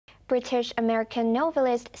British-American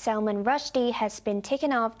novelist Salman Rushdie has been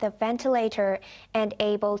taken off the ventilator and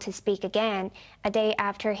able to speak again, a day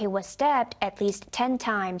after he was stabbed at least 10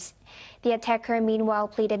 times. The attacker meanwhile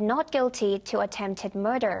pleaded not guilty to attempted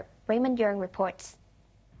murder. Raymond Yeung reports.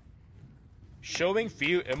 Showing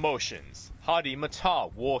few emotions, Hadi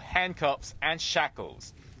Matar wore handcuffs and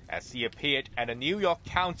shackles as he appeared at a New York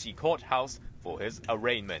County courthouse for his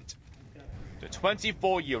arraignment. The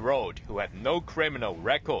 24-year-old, who had no criminal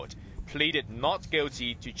record, pleaded not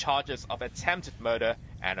guilty to charges of attempted murder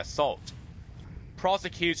and assault.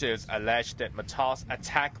 Prosecutors alleged that Matar's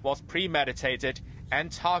attack was premeditated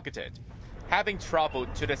and targeted, having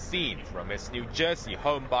traveled to the scene from his New Jersey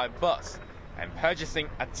home by bus and purchasing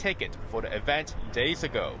a ticket for the event days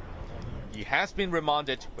ago. He has been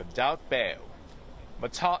remanded without bail.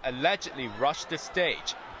 Matar allegedly rushed the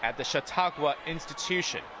stage at the Chautauqua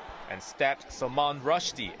institution and stabbed Salman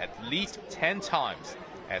Rushdie at least 10 times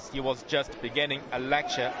as he was just beginning a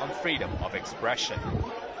lecture on freedom of expression.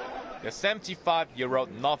 The 75-year-old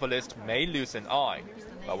novelist may lose an eye,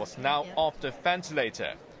 but was now off the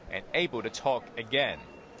ventilator and able to talk again.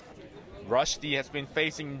 Rushdie has been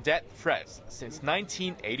facing death threats since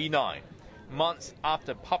 1989, months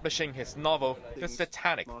after publishing his novel The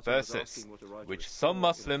Satanic Verses, which some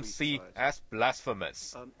Muslims see as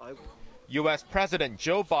blasphemous. U.S. President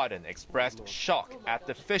Joe Biden expressed shock at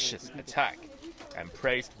the vicious attack and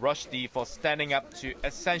praised Rushdie for standing up to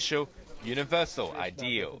essential, universal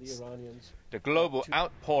ideals. The global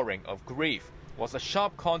outpouring of grief was a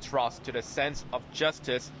sharp contrast to the sense of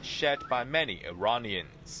justice shared by many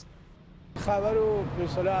Iranians.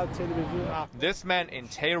 This man in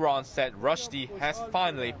Tehran said Rushdie has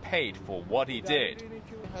finally paid for what he did,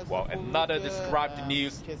 while another described the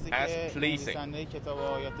news as pleasing.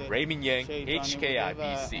 Raymond Yeung,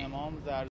 HKIBC.